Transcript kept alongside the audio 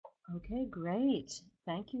Okay, great.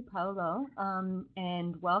 Thank you, Paolo.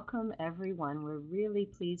 And welcome everyone. We're really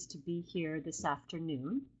pleased to be here this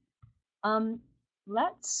afternoon. Um,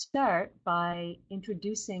 let's start by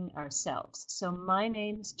introducing ourselves. So my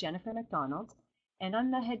name's Jennifer McDonald, and I'm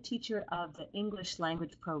the head teacher of the English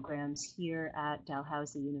language programs here at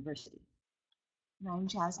Dalhousie University. And I'm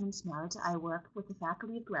Jasmine Smart. I work with the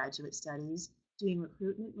Faculty of Graduate Studies doing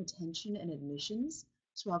recruitment, retention, and admissions.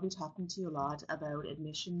 So I'll be talking to you a lot about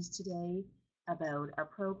admissions today, about our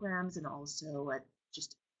programs, and also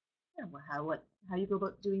just how you go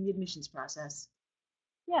about doing the admissions process.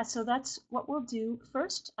 Yeah, so that's what we'll do.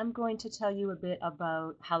 First, I'm going to tell you a bit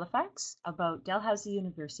about Halifax, about Dalhousie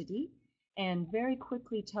University, and very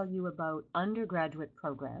quickly tell you about undergraduate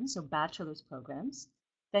programs, so bachelor's programs.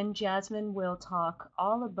 Then Jasmine will talk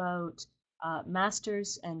all about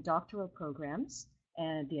master's and doctoral programs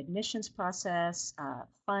and the admissions process,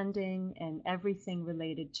 funding, and everything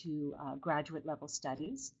related to graduate level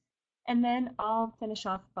studies. And then I'll finish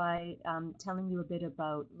off by telling you a bit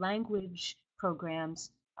about language programs,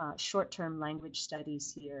 short-term language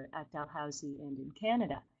studies here at Dalhousie and in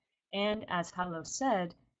Canada. And as Halo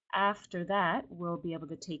said, after that, we'll be able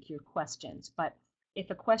to take your questions. But if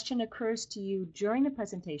a question occurs to you during the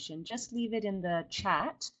presentation, just leave it in the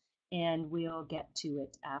chat and we'll get to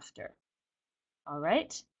it after. All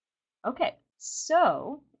right? Okay,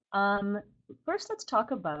 so first let's talk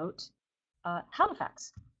about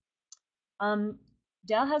Halifax. Um,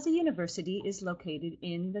 Dalhousie University is located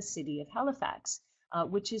in the city of Halifax,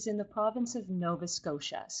 which is in the province of Nova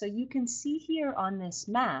Scotia. So you can see here on this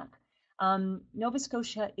map, Nova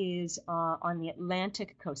Scotia is on the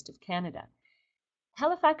Atlantic coast of Canada.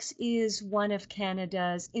 Halifax is one of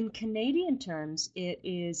Canada's, in Canadian terms, it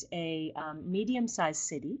is a medium-sized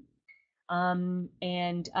city.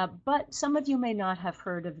 But some of you may not have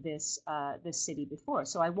heard of this city before,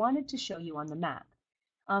 so I wanted to show you on the map.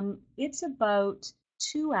 It's about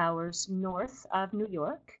 2 hours north of New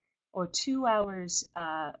York or 2 hours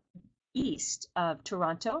east of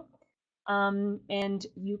Toronto. And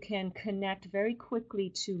you can connect very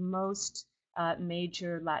quickly to most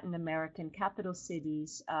major Latin American capital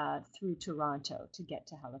cities through Toronto to get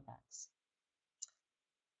to Halifax.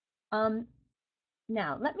 Um,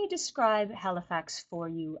 Now, let me describe Halifax for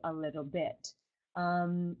you a little bit.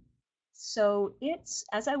 So it's,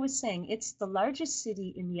 as I was saying, it's the largest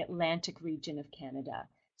city in the Atlantic region of Canada.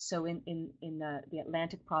 So in the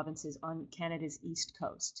Atlantic provinces on Canada's east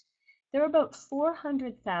coast. There are about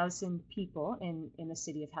 400,000 people in the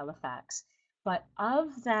city of Halifax. But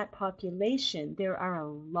of that population, there are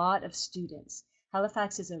a lot of students.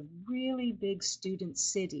 Halifax is a really big student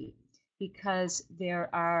city because there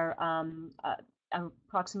are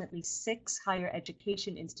approximately 6 higher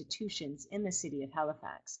education institutions in the city of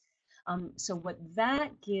Halifax. So what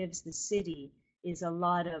that gives the city is a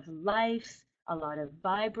lot of life, a lot of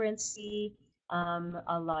vibrancy,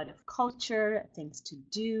 a lot of culture, things to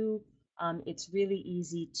do. It's really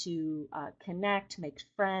easy to connect, make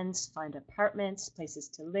friends, find apartments, places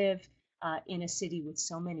to live in a city with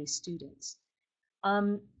so many students.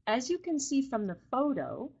 As you can see from the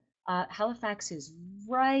photo, Halifax is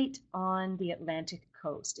right on the Atlantic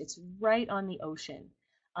coast. It's right on the ocean.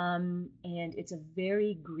 And it's a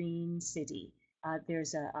very green city.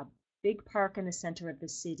 There's a big park in the center of the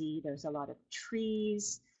city. There's a lot of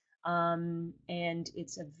trees. And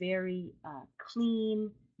it's a very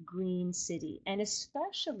clean, green city. And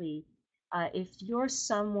especially if you're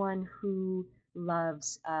someone who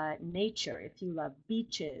loves nature, if you love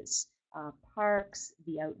beaches, parks,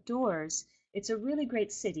 the outdoors, it's a really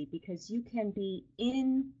great city because you can be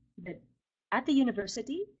at the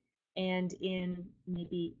university and in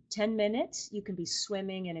maybe 10 minutes you can be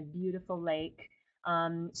swimming in a beautiful lake.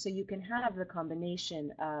 So you can have the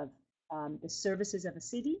combination of the services of a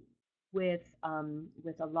city with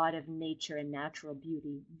a lot of nature and natural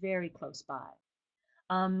beauty very close by.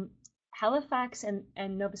 Um, Halifax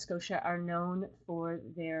and Nova Scotia are known for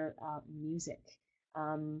their music.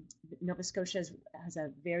 Nova Scotia has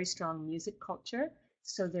a very strong music culture,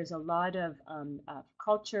 so there's a lot of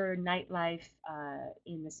culture, nightlife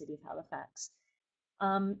in the city of Halifax.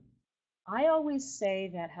 Um, I always say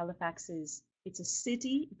that it's a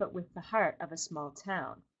city, but with the heart of a small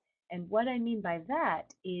town. And what I mean by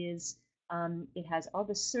that is it has all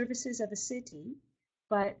the services of a city,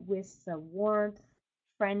 but with the warmth,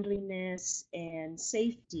 friendliness, and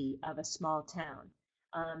safety of a small town.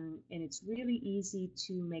 And it's really easy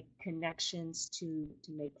to make connections, to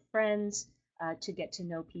make friends, to get to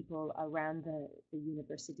know people around the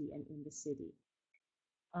university and in the city.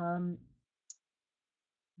 Um,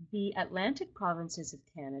 the Atlantic provinces of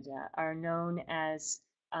Canada are known as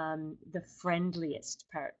the friendliest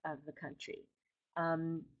part of the country.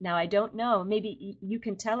 Now, I don't know, maybe you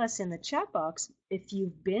can tell us in the chat box if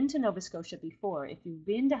you've been to Nova Scotia before, if you've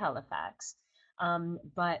been to Halifax,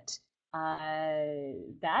 but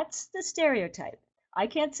that's the stereotype. I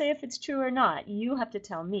can't say if it's true or not. You have to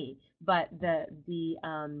tell me. But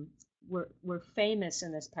we're famous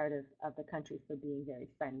in this part of the country for being very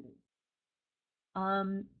friendly.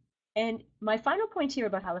 And my final point here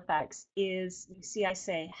about Halifax is, you see, I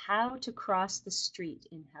say how to cross the street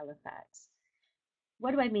in Halifax.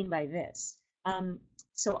 What do I mean by this?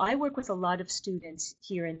 So I work with a lot of students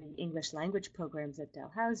here in the English language programs at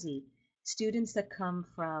Dalhousie, students that come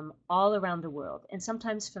from all around the world, and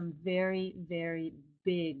sometimes from very, very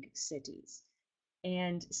big cities.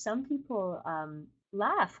 And some people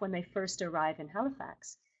laugh when they first arrive in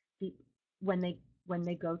Halifax, when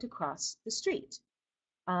they go to cross the street.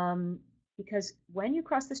 Because when you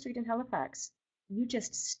cross the street in Halifax, you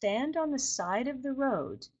just stand on the side of the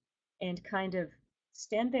road and kind of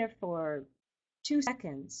stand there for 2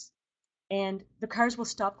 seconds, and the cars will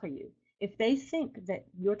stop for you. If they think that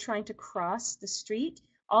you're trying to cross the street,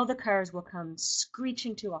 all the cars will come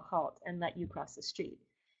screeching to a halt and let you cross the street.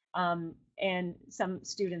 And some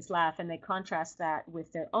students laugh, and they contrast that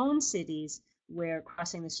with their own cities, where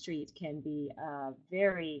crossing the street can be a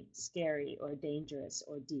very scary or dangerous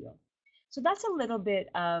ordeal. So that's a little bit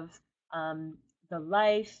of the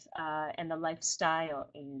life and the lifestyle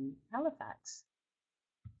in Halifax.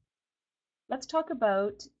 Let's talk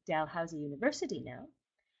about Dalhousie University now.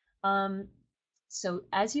 So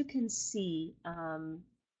as you can see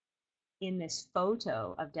in this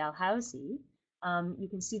photo of Dalhousie, you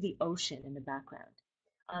can see the ocean in the background.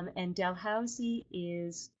 And Dalhousie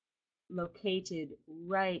is located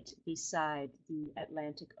right beside the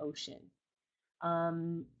Atlantic Ocean.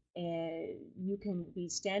 You can be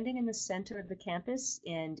standing in the center of the campus,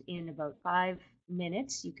 and in about 5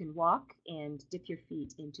 minutes you can walk and dip your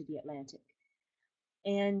feet into the Atlantic.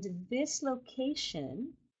 And this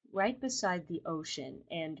location, right beside the ocean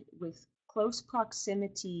and with close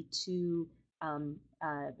proximity to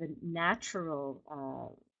the natural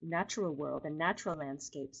world and natural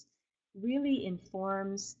landscapes, really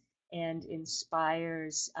informs and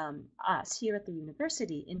inspires us here at the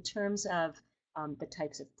university in terms of the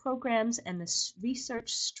types of programs and the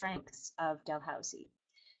research strengths of Dalhousie.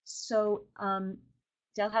 So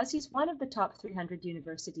Dalhousie is one of the top 300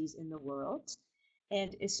 universities in the world,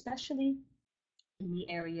 and especially in the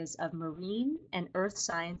areas of marine and earth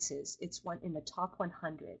sciences, it's one in the top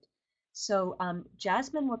 100. So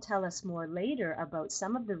Jasmine will tell us more later about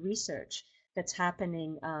some of the research that's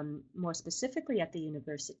happening more specifically at the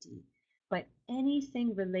university. But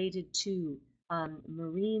anything related to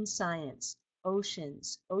marine science,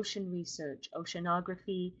 oceans, ocean research,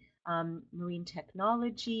 oceanography, marine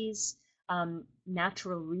technologies,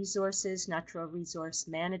 natural resources, natural resource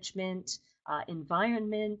management,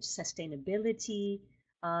 environment, sustainability,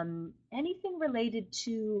 anything related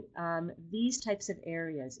to these types of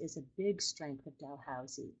areas is a big strength of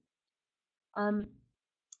Dalhousie.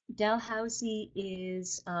 Dalhousie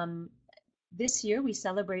is, this year we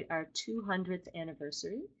celebrate our 200th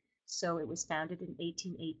anniversary. So it was founded in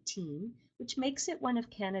 1818, which makes it one of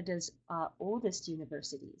Canada's oldest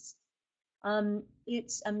universities.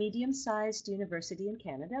 It's a medium-sized university in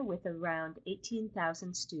Canada with around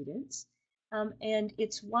 18,000 students. And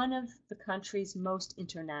it's one of the country's most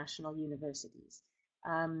international universities.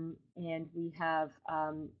 And we have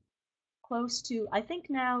close to, I think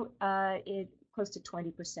now, close to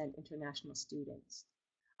 20% international students.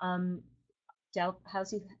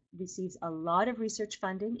 Dalhousie receives a lot of research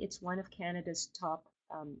funding. It's one of Canada's top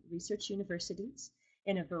research universities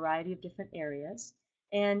in a variety of different areas.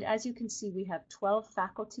 And as you can see, we have 12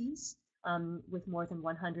 faculties with more than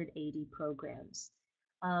 180 programs.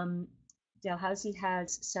 Dalhousie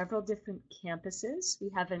has several different campuses. We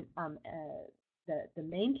have the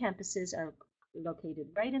main campuses are located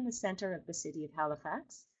right in the center of the city of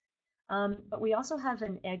Halifax. But we also have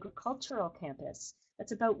an agricultural campus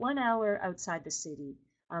that's about 1 hour outside the city,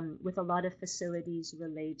 with a lot of facilities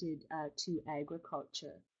related to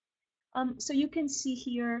agriculture. So you can see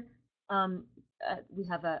here we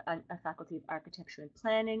have a faculty of architecture and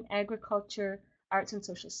planning, agriculture, arts and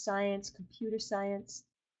social science, computer science,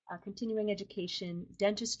 continuing education,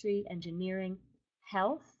 dentistry, engineering,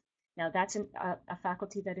 health. Now that's a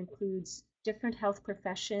faculty that includes different health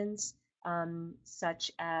professions,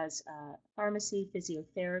 such as pharmacy,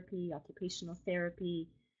 physiotherapy, occupational therapy,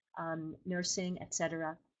 nursing,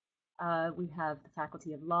 etc. We have the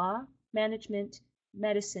Faculty of Law, Management,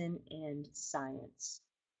 Medicine, and Science.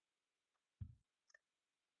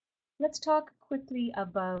 Let's talk quickly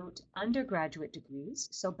about undergraduate degrees,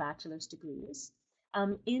 so bachelor's degrees.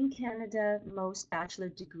 In Canada, most bachelor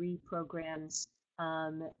degree programs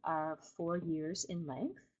are 4 years in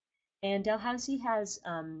length, and Dalhousie has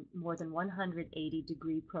more than 180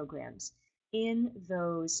 degree programs in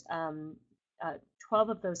those 12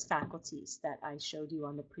 of those faculties that I showed you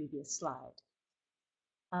on the previous slide.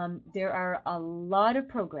 There are a lot of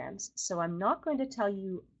programs, so I'm not going to tell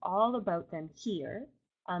you all about them here,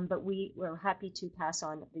 but we're happy to pass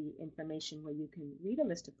on the information where you can read a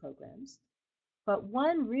list of programs. But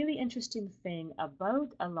one really interesting thing about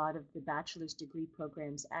a lot of the bachelor's degree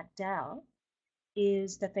programs at Dal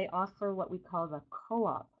is that they offer what we call the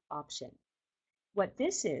co-op option. What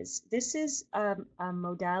this is a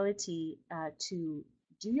modality to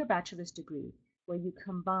do your bachelor's degree where you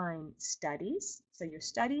combine studies, so your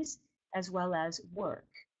studies as well as work,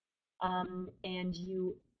 and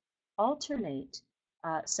you alternate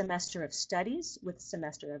semester of studies with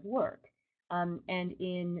semester of work, and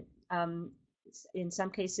in some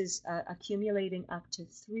cases accumulating up to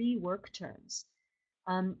 3 work terms.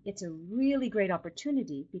 It's a really great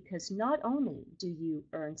opportunity because not only do you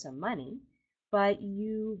earn some money, but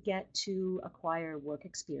you get to acquire work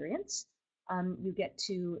experience. You get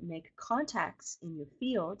to make contacts in your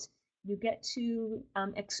field. You get to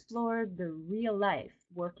explore the real life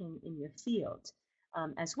working in your field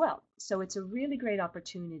as well. So it's a really great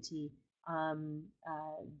opportunity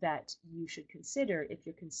that you should consider if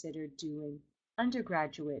you're considered doing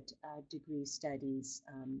undergraduate degree studies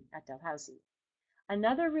at Dalhousie.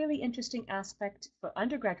 Another really interesting aspect for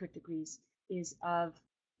undergraduate degrees is of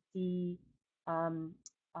the um,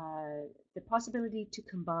 the possibility to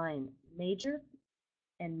combine major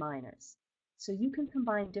and minors. So you can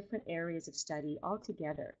combine different areas of study all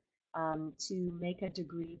together to make a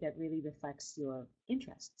degree that really reflects your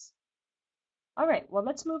interests. All right, well,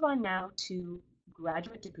 let's move on now to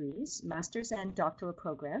graduate degrees, master's and doctoral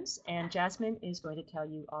programs, and Jasmine is going to tell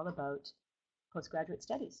you all about postgraduate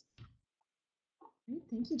studies. Great,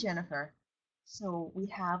 thank you, Jennifer. So we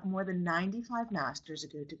have more than 95 master's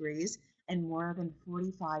degrees and more than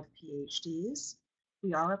 45 PhDs.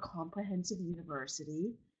 We are a comprehensive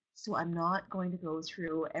university, so I'm not going to go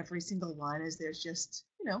through every single one as there's just,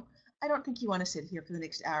 I don't think you want to sit here for the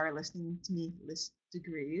next hour listening to me list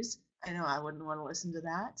degrees. I know I wouldn't want to listen to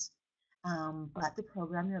that. But the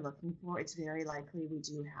program you're looking for, it's very likely we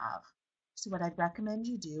do have. So what I'd recommend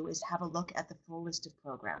you do is have a look at the full list of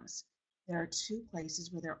programs. There are 2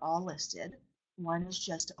 places where they're all listed. One is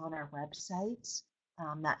just on our website.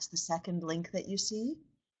 That's the second link that you see.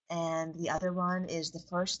 And the other one is the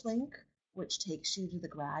first link, which takes you to the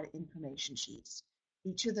grad information sheets.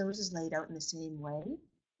 Each of those is laid out in the same way.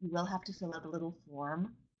 You will have to fill out a little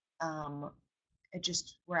form.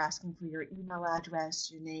 We're asking for your email address,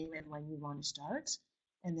 your name, and when you want to start.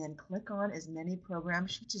 And then click on as many program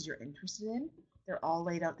sheets as you're interested in. They're all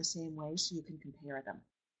laid out the same way so you can compare them.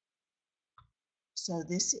 So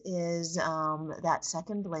this is that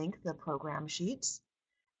second link, the program sheets,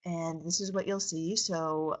 and this is what you'll see.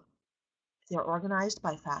 So they're organized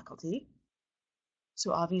by faculty.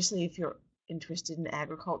 So obviously if you're interested in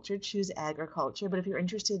agriculture, choose agriculture, but if you're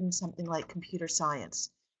interested in something like computer science,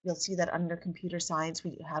 you'll see that under computer science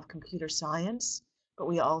we have computer science, but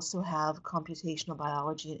we also have computational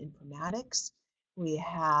biology and informatics. We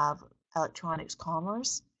have electronic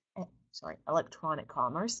commerce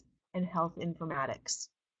and health informatics.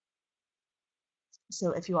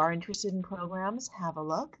 So if you are interested in programs, have a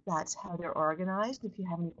look. That's how they're organized. If you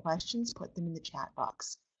have any questions, put them in the chat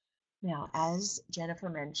box. Now, as Jennifer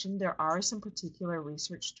mentioned, there are some particular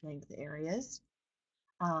research strength areas.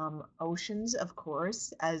 Oceans, of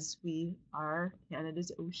course, as we are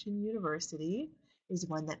Canada's Ocean University, is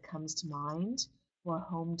one that comes to mind. We're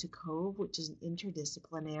home to COVE, which is an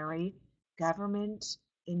interdisciplinary government,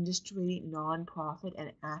 industry, nonprofit,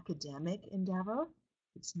 and academic endeavor.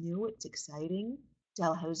 It's new, it's exciting.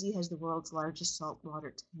 Dalhousie has the world's largest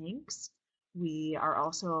saltwater tanks. We are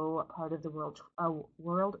also part of the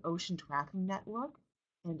World Ocean Tracking Network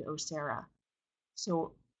and OCERA.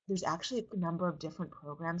 So there's actually a number of different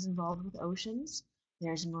programs involved with oceans.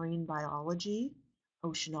 There's marine biology,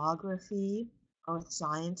 oceanography, earth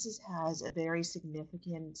sciences has a very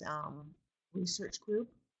significant research group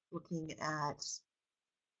looking at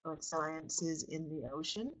earth sciences in the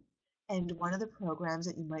ocean. And one of the programs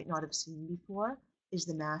that you might not have seen before is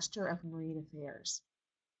the Master of Marine Affairs.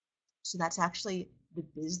 So that's actually the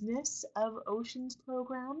Business of Oceans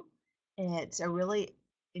program. It's a really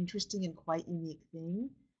interesting and quite unique thing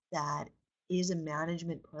that is a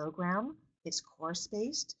management program. It's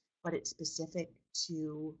course-based, but it's specific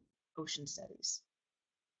to ocean studies.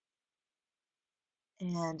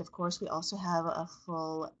 And of course, we also have a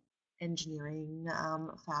full engineering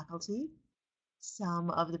faculty. Some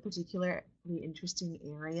of the particularly interesting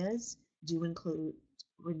areas do include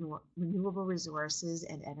renewable resources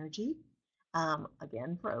and energy.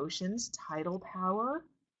 Again, for oceans, tidal power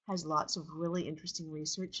has lots of really interesting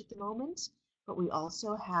research at the moment, but we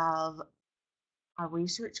also have a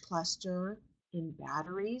research cluster in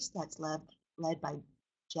batteries that's led by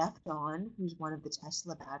Jeff Dawn, who's one of the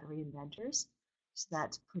Tesla battery inventors. So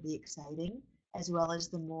that's pretty exciting, as well as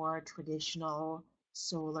the more traditional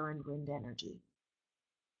solar and wind energy.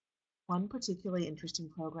 One particularly interesting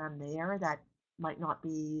program there that might not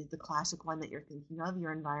be the classic one that you're thinking of,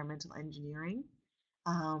 your environmental engineering.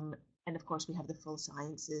 And of course, we have the full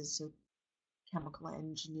sciences, so chemical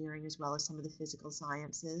engineering as well as some of the physical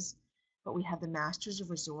sciences. But we have the Masters of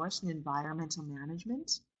Resource and Environmental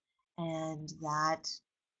Management, and that,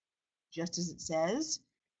 just as it says,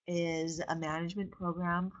 is a management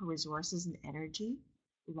program for resources and energy.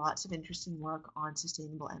 Lots of interesting work on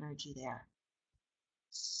sustainable energy there.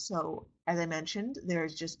 So, as I mentioned,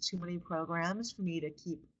 there's just too many programs for me to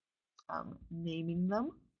keep naming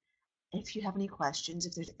them. If you have any questions,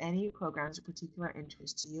 if there's any programs of particular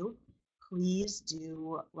interest to you, please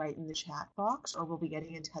do write in the chat box, or we'll be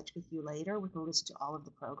getting in touch with you later with a list to all of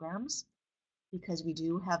the programs. Because we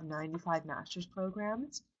do have 95 master's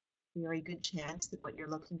programs, very good chance that what you're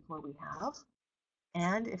looking for we have.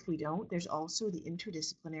 And if we don't, there's also the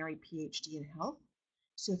interdisciplinary PhD in health.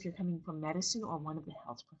 So if you're coming from medicine or one of the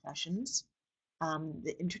health professions,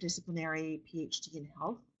 the interdisciplinary PhD in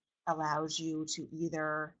health allows you to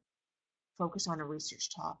either focus on a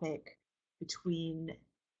research topic between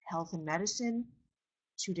health and medicine,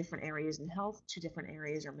 2 different areas in health, 2 different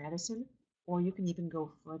areas or medicine, or you can even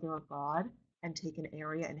go further abroad and take an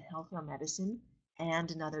area in health or medicine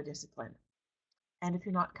and another discipline. And if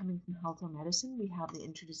you're not coming from health or medicine, we have the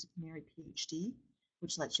interdisciplinary PhD,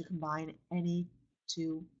 which lets you combine any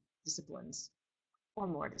 2 disciplines or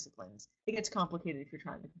more disciplines. It gets complicated if you're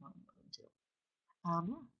trying to combine more than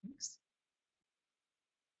 2. Yeah, thanks.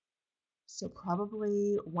 So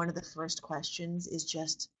probably one of the first questions is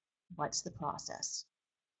just, what's the process?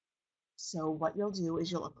 So what you'll do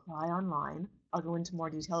is you'll apply online. I'll go into more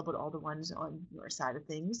detail about all the ones on your side of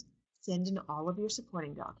things. Send in all of your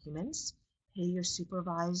supporting documents, pay your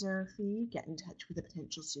supervisor fee, get in touch with a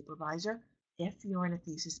potential supervisor if you're in a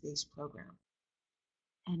thesis-based program.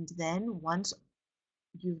 And then once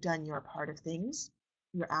you've done your part of things,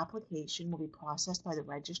 your application will be processed by the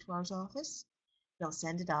registrar's office. They'll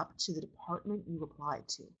send it up to the department you applied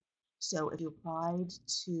to. So if you applied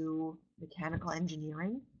to mechanical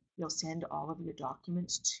engineering, you'll send all of your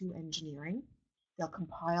documents to engineering. They'll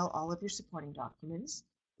compile all of your supporting documents,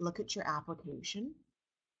 look at your application,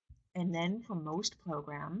 and then for most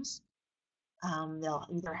programs, they'll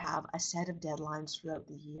either have a set of deadlines throughout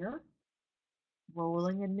the year,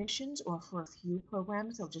 rolling admissions, or for a few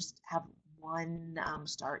programs, they'll just have one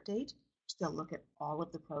start date. So they'll look at all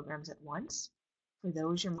of the programs at once. For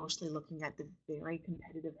those, you're mostly looking at the very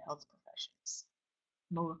competitive health professions.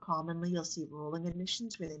 More commonly, you'll see rolling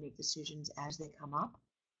admissions where they make decisions as they come up,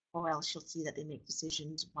 or else you'll see that they make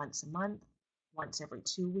decisions once a month, once every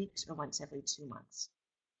 2 weeks, or once every 2 months.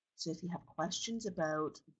 So if you have questions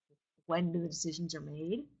about when the decisions are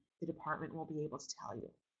made, the department will be able to tell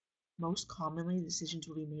you. Most commonly, decisions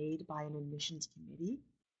will be made by an admissions committee.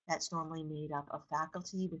 That's normally made up of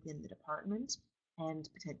faculty within the department and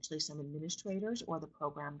potentially some administrators or the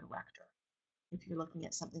program director. If you're looking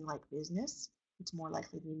at something like business, it's more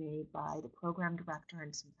likely to be made by the program director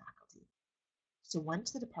and some faculty. So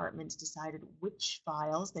once the department's decided which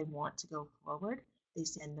files they want to go forward, they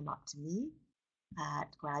send them up to me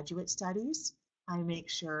at Graduate Studies. I make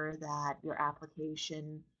sure that your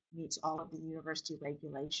application meets all of the university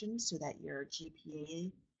regulations so that your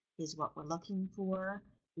GPA is what we're looking for.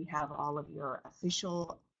 We have all of your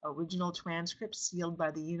official original transcripts sealed by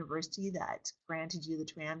the university that granted you the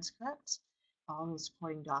transcript, all the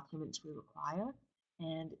supporting documents we require.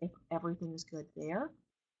 And if everything's good there,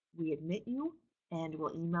 we admit you and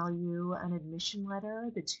we'll email you an admission letter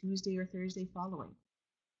the Tuesday or Thursday following.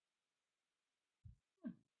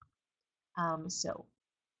 So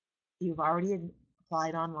you've already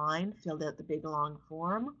applied online, filled out the big long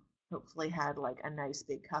form, hopefully had like a nice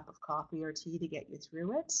big cup of coffee or tea to get you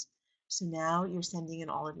through it. So now you're sending in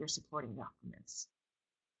all of your supporting documents.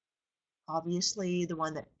 Obviously, the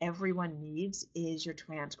one that everyone needs is your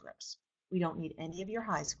transcripts. We don't need any of your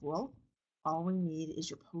high school. All we need is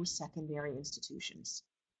your post-secondary institutions.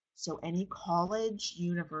 So any college,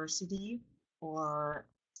 university, or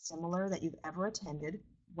similar that you've ever attended,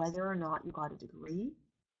 whether or not you got a degree,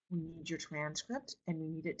 we need your transcript, and we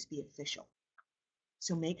need it to be official.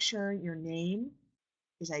 So make sure your name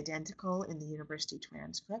is identical in the university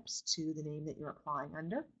transcripts to the name that you're applying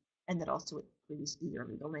under, and that also it please be your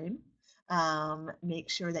legal name. Make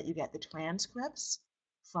sure that you get the transcripts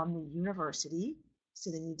from the university. So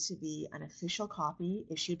they need to be an official copy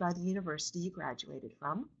issued by the university you graduated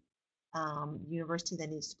from. University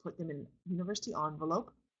then needs to put them in university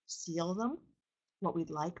envelope, seal them. What we'd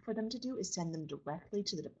like for them to do is send them directly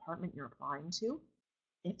to the department you're applying to.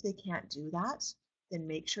 If they can't do that, then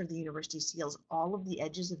make sure the university seals all of the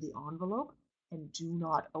edges of the envelope and do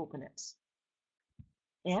not open it.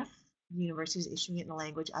 If the university is issuing it in a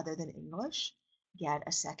language other than English, get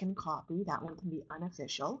a second copy. That one can be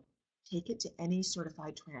unofficial. Take it to any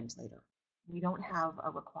certified translator. We don't have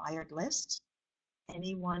a required list.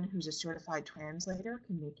 Anyone who's a certified translator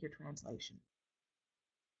can make your translation.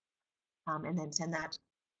 And then send that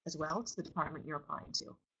as well to the department you're applying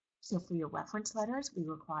to. So for your reference letters, we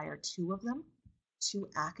require 2 of them, 2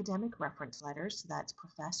 academic reference letters. So that's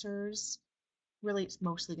professors. Really, it's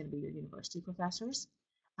mostly going to be your university professors.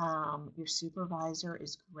 Your supervisor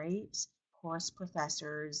is great, course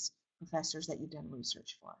professors, professors that you've done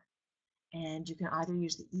research for. And you can either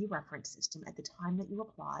use the e-reference system at the time that you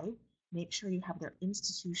apply. Make sure you have their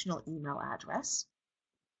institutional email address.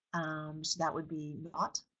 So that would be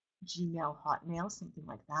not Gmail, Hotmail, something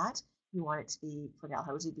like that. You want it to be, for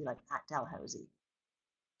Dalhousie, be like at Dalhousie.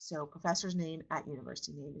 So professor's name at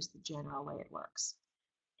university name is the general way it works.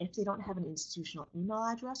 If they don't have an institutional email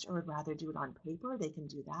address or would rather do it on paper, they can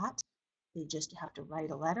do that. They just have to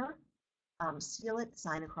write a letter, seal it,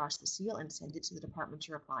 sign across the seal, and send it to the department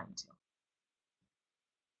you're applying to.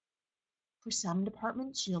 For some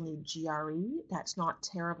departments, you'll need GRE. That's not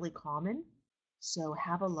terribly common. So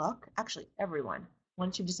have a look. Actually, everyone.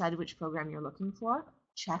 Once you've decided which program you're looking for,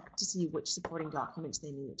 check to see which supporting documents they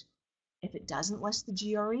need. If it doesn't list the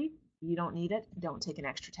GRE, you don't need it. Don't take an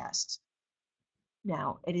extra test.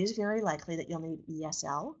 Now, it is very likely that you'll need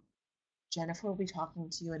ESL. Jennifer will be talking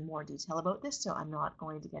to you in more detail about this, so I'm not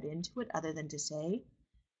going to get into it other than to say,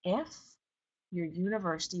 if your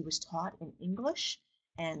university was taught in English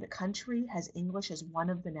and the country has English as one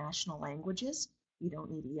of the national languages, you don't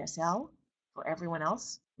need ESL. For everyone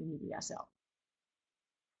else, you need ESL.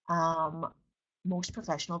 Most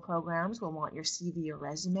professional programs will want your CV or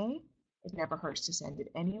resume. It never hurts to send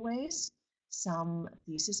it anyways. Some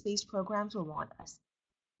thesis-based programs will want a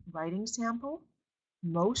writing sample.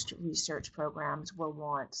 Most research programs will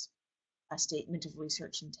want a statement of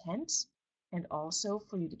research intent, and also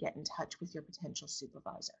for you to get in touch with your potential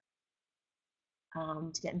supervisor.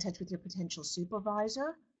 To get in touch with your potential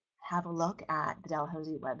supervisor, have a look at the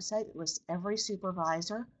Dalhousie website. It lists every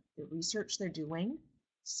supervisor, the research they're doing.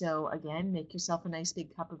 So again, make yourself a nice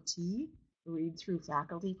big cup of tea, read through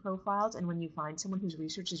faculty profiles, and when you find someone whose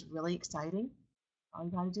research is really exciting, all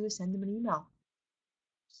you got to do is send them an email.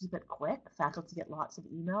 Keep it quick. Faculty get lots of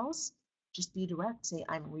emails. Just be direct. Say,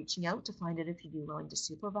 I'm reaching out to find out if you'd be willing to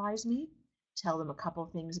supervise me. Tell them a couple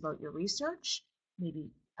things about your research,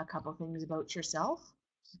 maybe a couple things about yourself.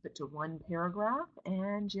 Keep it to 1 paragraph,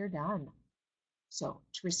 and you're done. So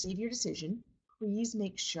to receive your decision, please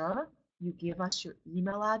make sure you give us your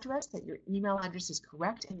email address, that your email address is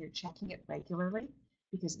correct and you're checking it regularly,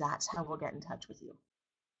 because that's how we'll get in touch with you.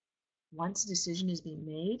 Once a decision is being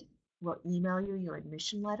made, we'll email you your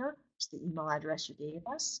admission letter to the email address you gave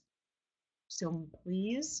us. So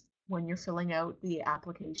please, when you're filling out the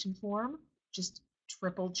application form, just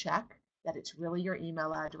triple check that it's really your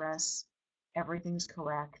email address, everything's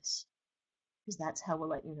correct, because that's how we'll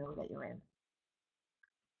let you know that you're in.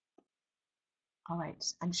 All right,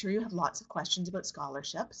 I'm sure you have lots of questions about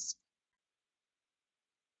scholarships.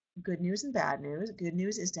 Good news and bad news. Good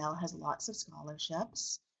news is Dal has lots of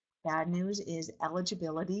scholarships. Bad news is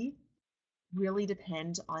eligibility really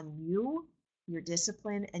depends on you, your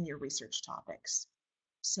discipline, and your research topics.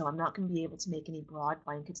 So I'm not going to be able to make any broad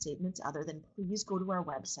blanket statements other than please go to our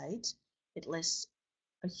website. It lists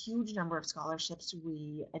a huge number of scholarships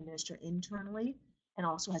we administer internally and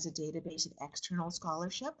also has a database of external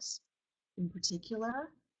scholarships. In particular,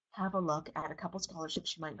 have a look at a couple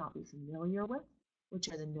scholarships you might not be familiar with, which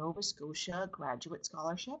are the Nova Scotia Graduate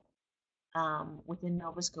Scholarship. Within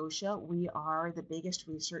Nova Scotia, we are the biggest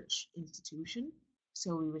research institution,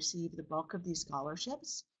 so we receive the bulk of these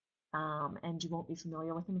scholarships, and you won't be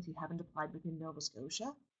familiar with them if you haven't applied within Nova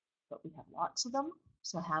Scotia, but we have lots of them,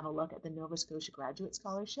 so have a look at the Nova Scotia Graduate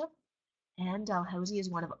Scholarship. And Dalhousie is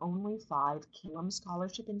one of only 5 Killam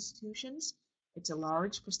Scholarship institutions. It's a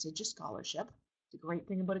large, prestigious scholarship. The great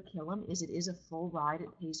thing about a Killam is it is a full ride.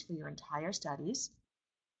 It pays for your entire studies.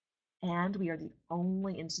 And we are the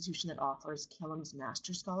only institution that offers Killam's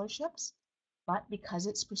Master Scholarships. But because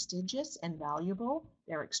it's prestigious and valuable,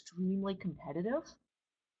 they're extremely competitive.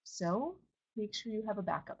 So make sure you have a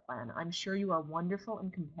backup plan. I'm sure you are wonderful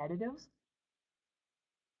and competitive,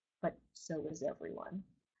 but so is everyone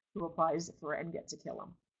who applies for and gets a Killam.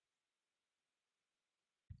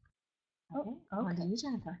 Okay, on to you,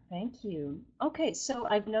 Jennifer. Thank you. Okay, so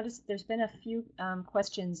I've noticed there's been a few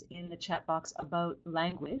questions in the chat box about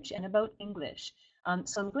language and about English.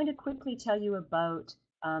 So I'm going to quickly tell you about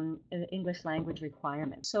the English language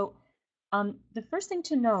requirements. So the first thing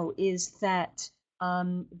to know is that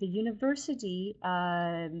the university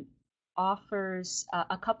offers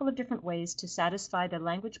a couple of different ways to satisfy the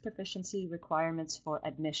language proficiency requirements for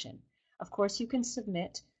admission. Of course, you can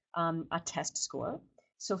submit a test score.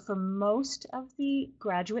 So for most of the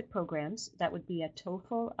graduate programs, that would be a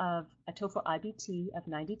TOEFL IBT of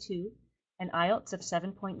 92, an IELTS of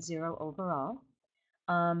 7.0 overall,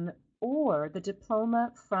 or the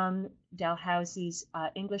diploma from Dalhousie's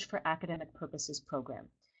English for Academic Purposes program.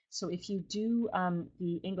 So if you do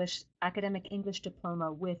the academic English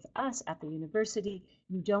diploma with us at the university,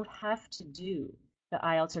 you don't have to do the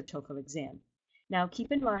IELTS or TOEFL exam. Now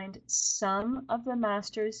keep in mind, some of the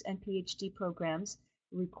master's and PhD programs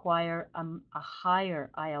require a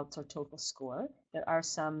higher IELTS or TOEFL score. There are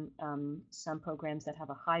some programs that have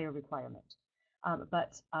a higher requirement.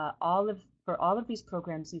 But for all of these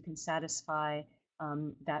programs, you can satisfy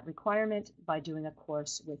that requirement by doing a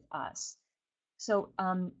course with us. So,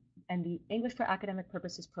 and the English for Academic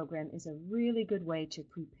Purposes program is a really good way to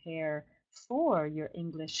prepare for your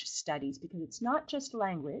English studies, because it's not just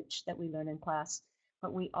language that we learn in class,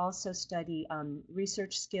 but we also study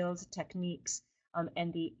research skills, techniques,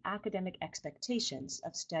 and the academic expectations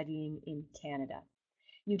of studying in Canada.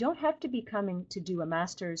 You don't have to be coming to do a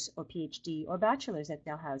master's or PhD or bachelor's at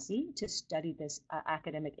Dalhousie to study this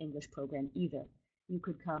academic English program either. You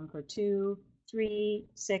could come for 2, 3,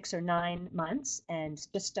 6, or 9 months and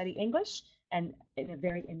just study English and in a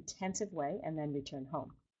very intensive way and then return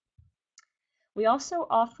home. We also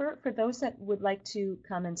offer, for those that would like to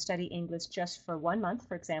come and study English just for 1 month,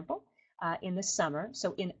 for example, in the summer,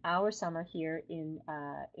 so in our summer here in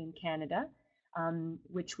Canada,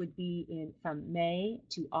 which would be from May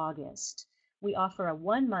to August, we offer a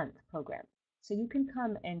 1-month program. So you can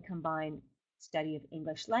come and combine study of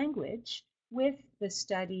English language with the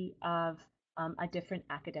study of a different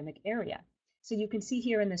academic area. So you can see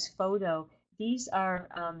here in this photo, these are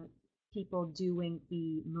people doing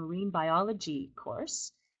the marine biology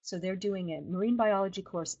course. So they're doing a marine biology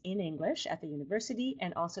course in English at the university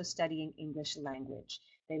and also studying English language.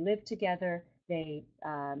 They live together. They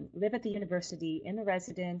live at the university in the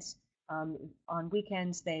residence. On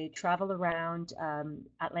weekends, they travel around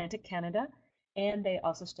Atlantic Canada, and they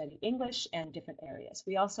also study English and different areas.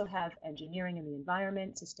 We also have engineering and the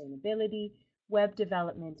environment, sustainability, web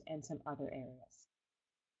development, and some other areas.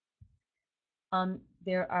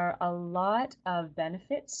 There are a lot of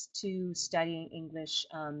benefits to studying English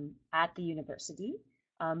at the university.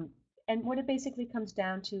 And what it basically comes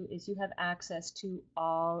down to is you have access to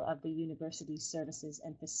all of the university services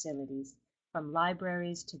and facilities, from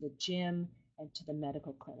libraries to the gym and to the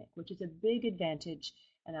medical clinic, which is a big advantage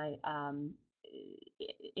and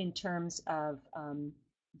in terms of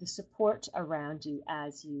the support around you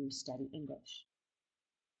as you study English.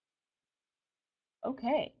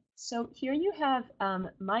 Okay. So here you have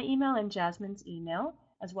my email and Jasmine's email,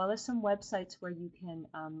 as well as some websites where you can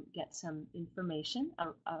get some information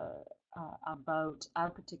about our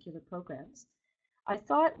particular programs. I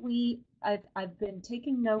thought I've been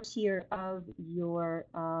taking note here of your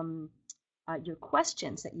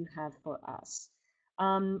questions that you have for us.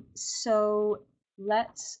 So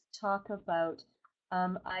let's talk about,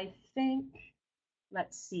 I think,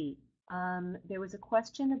 let's see. There was a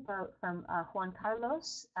question from Juan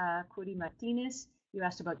Carlos Curi Martinez. You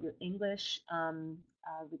asked about your English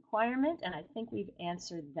requirement, and I think we've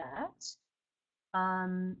answered that.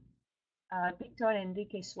 Victor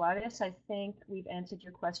Enrique Suarez, I think we've answered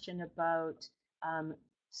your question about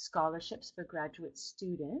scholarships for graduate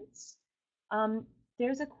students.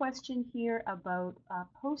 There's a question here about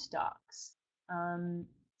postdocs.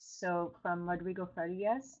 So from Rodrigo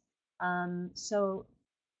Farias. So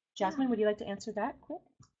Jasmine, would you like to answer that quick?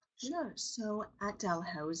 Sure. So at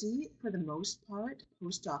Dalhousie, for the most part,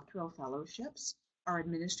 postdoctoral fellowships are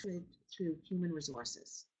administered through Human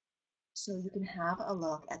Resources. So you can have a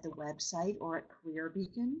look at the website or at Career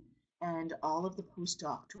Beacon, and all of the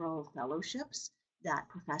postdoctoral fellowships that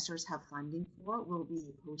professors have funding for will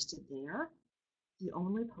be posted there. The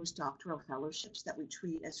only postdoctoral fellowships that we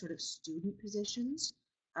treat as sort of student positions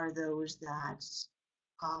are those that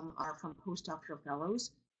are from postdoctoral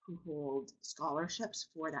fellows who hold scholarships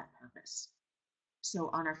for that purpose. So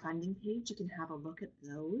on our funding page, you can have a look at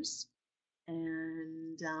those.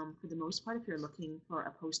 And for the most part, if you're looking for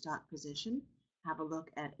a postdoc position, have a look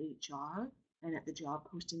at HR and at the job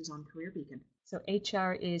postings on Career Beacon. So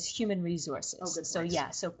HR is human resources. Oh, good So point. yeah,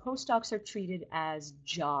 so postdocs are treated as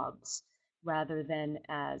jobs rather than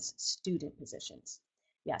as student positions.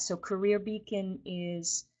 Yeah, so Career Beacon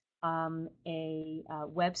is a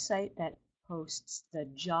website that posts the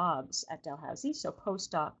jobs at Dalhousie. So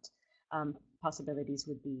postdoc possibilities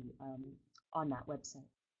would be on that website.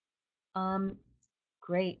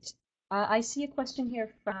 Great. I see a question here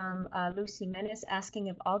from Lucy Menes asking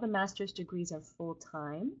if all the master's degrees are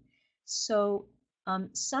full-time. So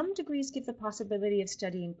some degrees give the possibility of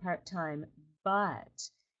studying part-time, but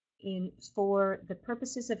for the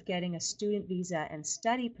purposes of getting a student visa and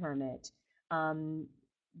study permit,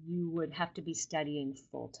 you would have to be studying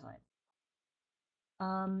full-time.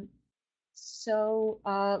 So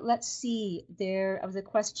let's see, there was a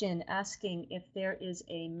question asking if there is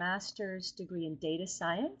a master's degree in data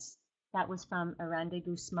science. That was from Arande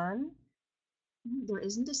Guzman. There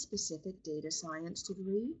isn't a specific data science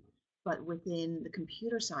degree, but within the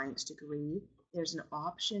computer science degree, there's an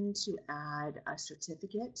option to add a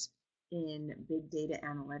certificate in big data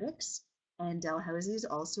analytics. And Dalhousie is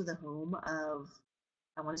also the home of,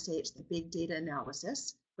 I want to say it's the Big Data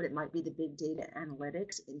Analysis, but it might be the Big Data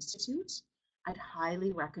Analytics Institute. I'd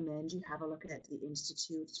highly recommend you have a look at the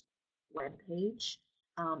Institute webpage.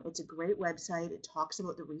 It's a great website. It talks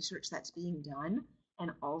about the research that's being done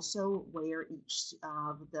and also where each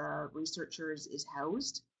of the researchers is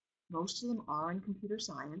housed. Most of them are in computer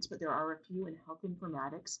science, but there are a few in health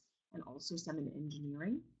informatics and also some in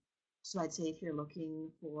engineering. So I'd say if you're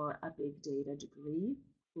looking for a big data degree,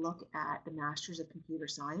 look at the Masters of Computer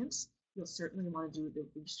Science. You'll certainly want to do the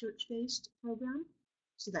research-based program.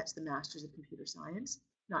 So that's the Masters of Computer Science,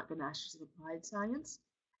 not the Masters of Applied Science.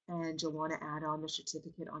 And you'll want to add on the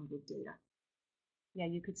certificate on big data. Yeah,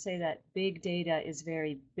 you could say that big data is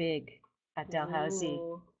very big at Dalhousie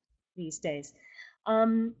these days.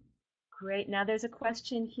 Great. Now there's a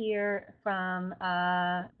question here from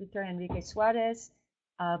Victor Enrique Suarez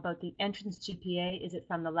about the entrance GPA. Is it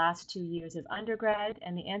from the last 2 years of undergrad?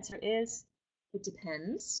 And the answer is? It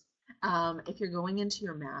depends. If you're going into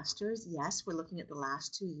your master's, yes, we're looking at the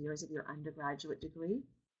last 2 years of your undergraduate degree.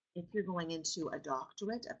 If you're going into a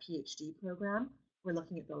doctorate, a PhD program, we're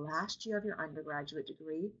looking at the last year of your undergraduate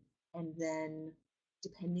degree, and then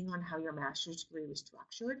depending on how your master's degree was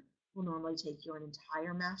structured, will normally take your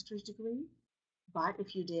entire master's degree. But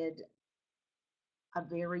if you did a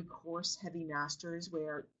very course-heavy master's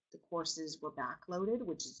where the courses were backloaded,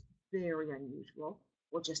 which is very unusual,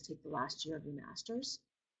 will just take the last year of your master's.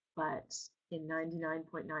 But in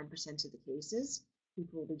 99.9% of the cases,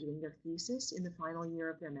 people will be doing their thesis in the final year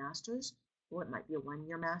of their master's, or it might be a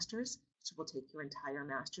one-year master's, so we'll take your entire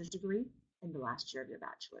master's degree in the last year of your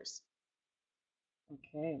bachelor's.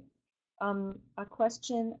 Okay. A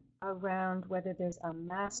question around whether there's a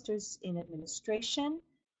master's in administration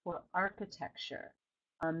for architecture.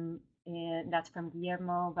 And that's from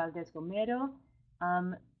Guillermo Valdez Gomero.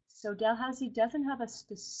 So Dalhousie doesn't have a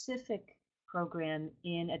specific program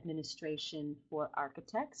in administration for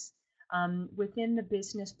architects. Within the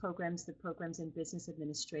business programs, the programs in business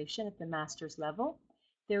administration at the master's level,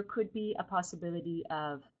 there could be a possibility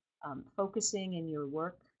of focusing in your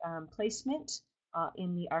work placement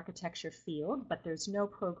in the architecture field, but there's no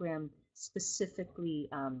program specifically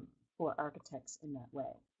for architects in that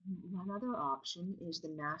way. One other option is the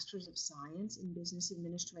Masters of Science in Business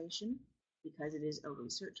Administration, because it is a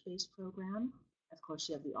research-based program. Of course,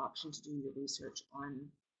 you have the option to do your research on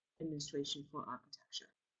administration for architecture.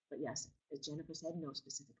 But yes, as Jennifer said, no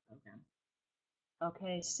specific program.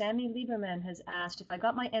 Okay, Sammy Lieberman has asked, if I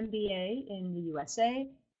got my MBA in the USA,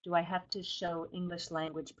 do I have to show English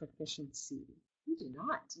language proficiency? You do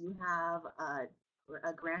not. You have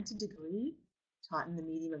a granted degree taught in the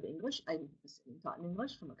medium of English. I'm taught in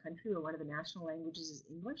English from a country where one of the national languages is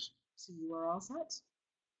English, so you are all set.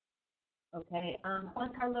 Okay,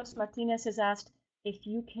 Juan Carlos Martinez has asked if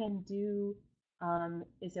you can do,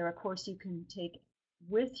 is there a course you can take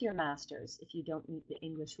with your master's if you don't meet the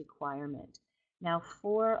English requirement? Now,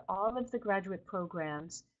 for all of the graduate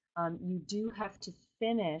programs, you do have to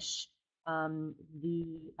finish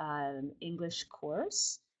the English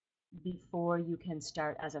course before you can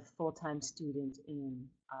start as a full-time student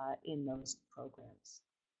in those programs.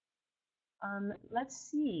 Let's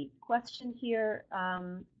see, question here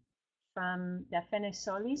from Dafene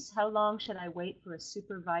Solis. How long should I wait for a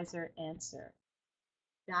supervisor answer?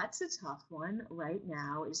 That's a tough one. Right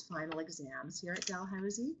now is final exams here at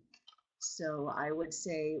Dalhousie. So I would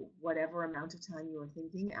say whatever amount of time you were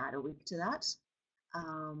thinking, add a week to that.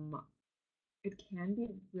 Um, it can be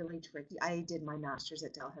really tricky. I did my master's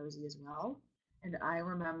at Dalhousie as well, and I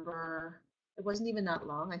remember it wasn't even that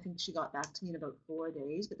long. I think she got back to me in about 4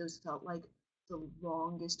 days, but those felt like the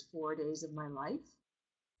longest 4 days of my life.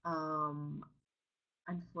 Um,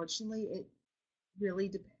 Unfortunately, it really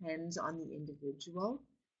depends on the individual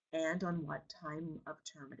and on what time of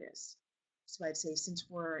term it is. So I'd say since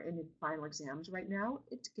we're in the final exams right now,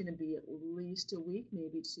 it's going to be at least a week,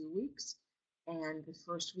 maybe 2 weeks. And the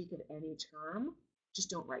first week of any term, just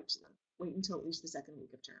don't write to them. Wait until at least the second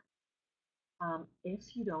week of term.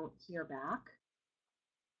 If you don't hear back,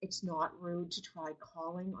 it's not rude to try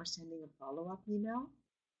calling or sending a follow-up email,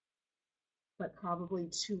 but probably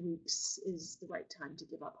 2 weeks is the right time to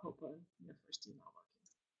give up hope on your first email working.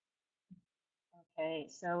 Okay,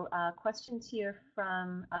 so questions here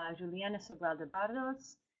from Juliana Sobral de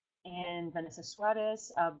Barros and Vanessa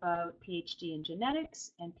Suarez about PhD in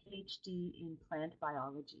genetics and PhD in plant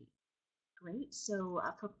biology. Great. So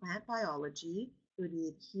for plant biology, it would be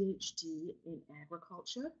a PhD in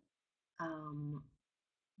agriculture. Um,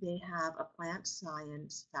 they have a plant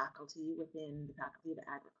science faculty within the Faculty of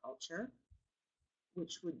Agriculture,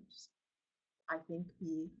 which would, I think,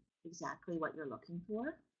 be exactly what you're looking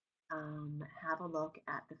for. Have a look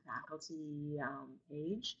at the faculty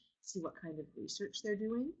page, see what kind of research they're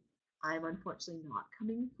doing. I'm unfortunately not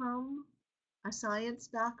coming from a science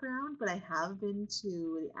background, but I have been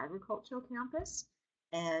to the agricultural campus,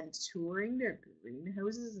 and touring their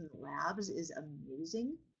greenhouses and labs is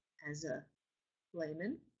amazing as a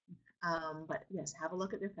layman. But yes, have a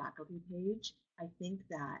look at their faculty page. I think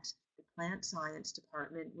that the plant science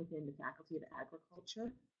department within the Faculty of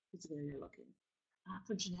Agriculture is where you're looking.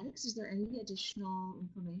 For genetics, is there any additional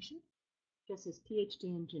information? Just as PhD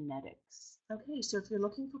in genetics. Okay, so if you're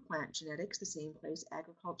looking for plant genetics, the same place,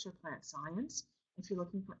 agriculture, plant science. If you're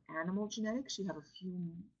looking for animal genetics,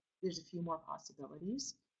 there's a few more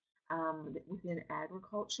possibilities. Within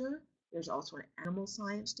agriculture, there's also an animal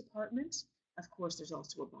science department. Of course, there's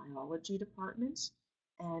also a biology department.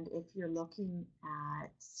 And if you're looking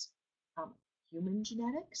at human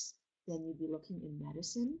genetics, then you'd be looking in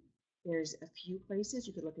medicine. There's a few places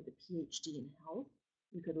you could look at the PhD in health.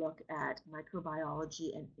 You could look at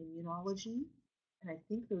microbiology and immunology. And I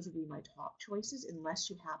think those would be my top choices, unless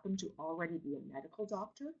you happen to already be a medical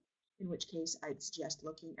doctor, in which case I'd suggest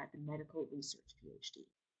looking at the medical research PhD.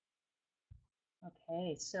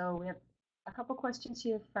 Okay, so we have a couple questions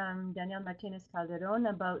here from Daniel Martinez Calderon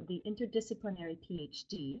about the interdisciplinary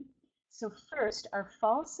PhD. So first, our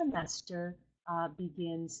fall semester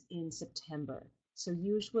begins in September. So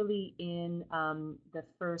usually in the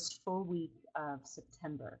first full week of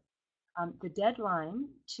September. The deadline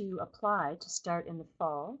to apply to start in the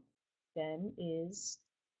fall then is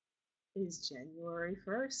January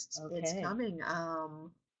 1st. okay. It's coming.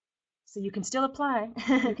 So you can still apply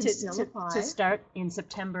to start in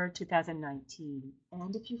September 2019.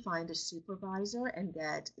 And if you find a supervisor and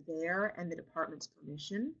get their and the department's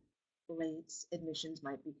permission, late admissions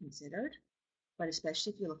might be considered. But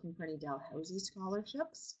especially if you're looking for any Dalhousie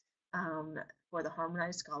scholarships, for the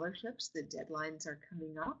harmonized scholarships, the deadlines are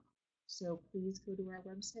coming up. So please go to our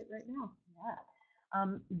website right now.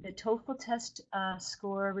 Yeah. The TOEFL test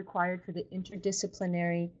score required for the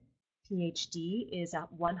interdisciplinary PhD is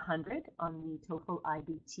at 100 on the TOEFL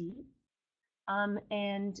IBT.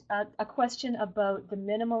 And a question about the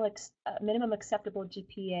minimum acceptable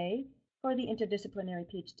GPA for the interdisciplinary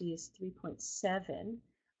PhD is 3.7.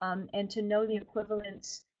 And to know the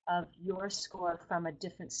equivalence of your score from a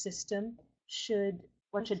different system,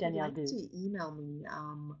 what should Danielle do? To email me,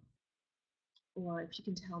 or if you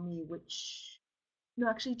can tell me which. No,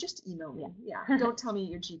 actually, just email me. Yeah. Don't tell me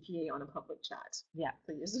your GPA on a public chat. Yeah.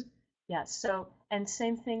 Please. Yeah. So, and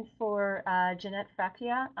same thing for Jeanette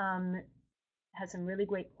Fakia. Has some really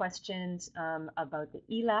great questions about the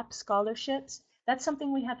ELAP scholarships. That's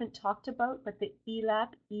something we haven't talked about, but the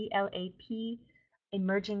ELAP, ELAP,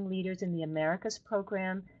 Emerging Leaders in the Americas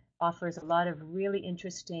program offers a lot of really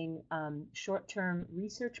interesting short-term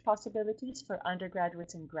research possibilities for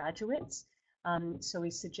undergraduates and graduates. So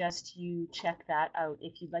we suggest you check that out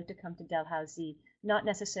if you'd like to come to Dalhousie, not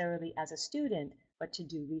necessarily as a student, but to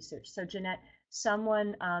do research. So Jeanette,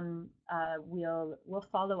 someone will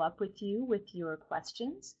follow up with you with your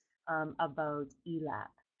questions about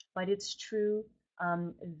ELAP. But it's true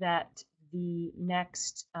that the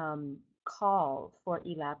next call for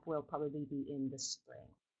ELAP will probably be in the spring.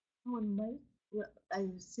 Oh,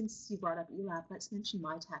 and since you brought up ELAP, let's mention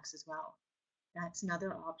MyTax as well. That's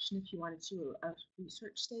another option if you wanted to do a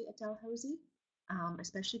research stay at Dalhousie,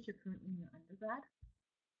 especially if you're currently in your undergrad.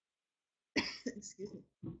 Excuse me.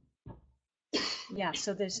 Yeah,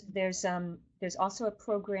 so there's also a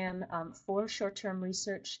program for short-term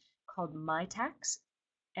research called MITACS,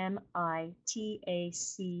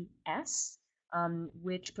 MITACS,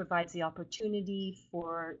 which provides the opportunity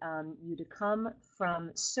for you to come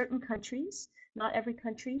from certain countries, not every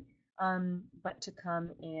country, but to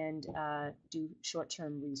come and do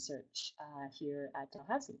short-term research here at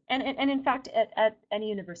Dalhousie, and in fact at any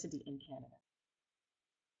university in Canada.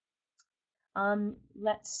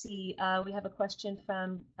 Let's see, we have a question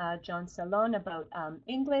from John Salon about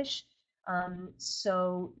English.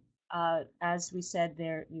 As we said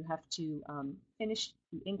there, you have to finish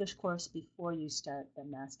the English course before you start the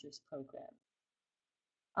master's program.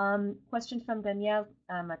 Question from Danielle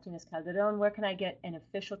Martinez Calderon, where can I get an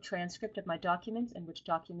official transcript of my documents and which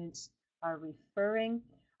documents are referring?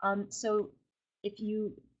 So if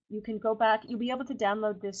you can go back, you'll be able to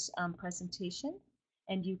download this presentation,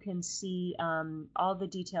 and you can see all the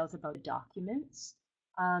details about the documents.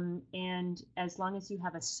 And as long as you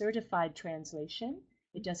have a certified translation,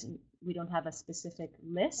 we don't have a specific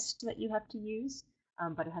list that you have to use,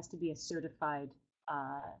 but it has to be a certified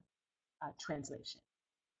translation.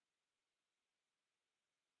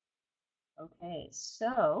 Okay,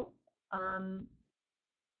 so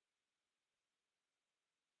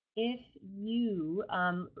if you,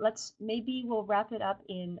 maybe we'll wrap it up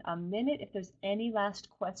in a minute. If there's any last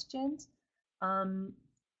questions,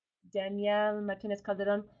 Danielle Martinez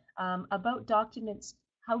Calderon, about documents,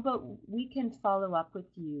 how about we can follow up with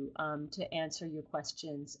you to answer your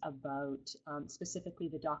questions about specifically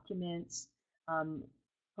the documents,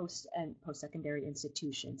 post-secondary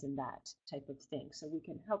institutions and that type of thing. So we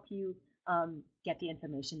can help you get the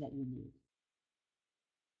information that you need.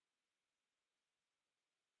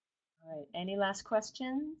 All right, any last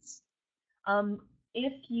questions?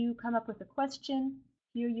 If you come up with a question,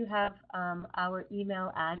 here you have our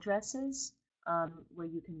email addresses where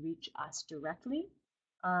you can reach us directly.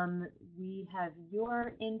 We have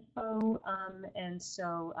your info, and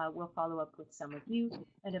so we'll follow up with some of you.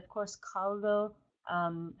 And of course, Caldo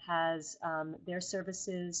has their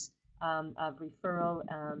services of referral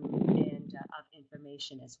and of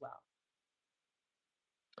information as well.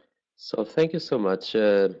 So thank you so much,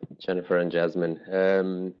 Jennifer and Jasmine.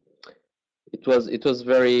 It was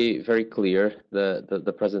very clear,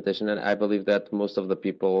 the presentation, and I believe that most of the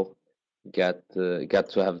people got to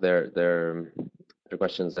have their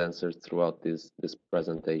questions answered throughout this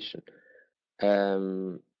presentation.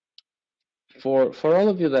 For all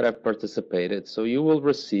of you that have participated, so you will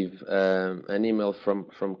receive an email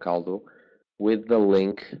from Caldo with the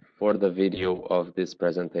link for the video of this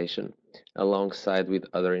presentation, alongside with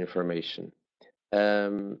other information.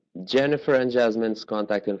 Jennifer and Jasmine's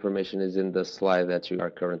contact information is in the slide that you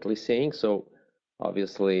are currently seeing, so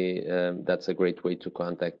obviously that's a great way to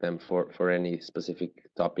contact them for any specific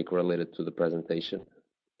topic related to the presentation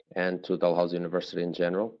and to Dalhousie University in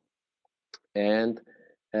general. And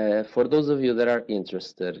for those of you that are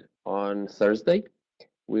interested, on Thursday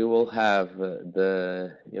we will have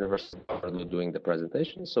the University of Waterloo doing the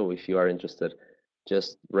presentation, so if you are interested,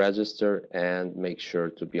 just register and make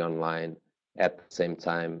sure to be online at the same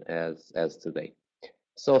time as today.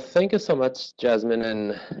 So thank you so much, Jasmine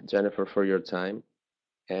and Jennifer, for your time.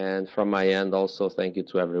 And from my end, also thank you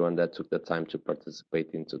to everyone that took the time to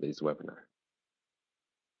participate in today's webinar.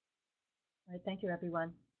 All right, thank you,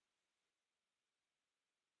 everyone.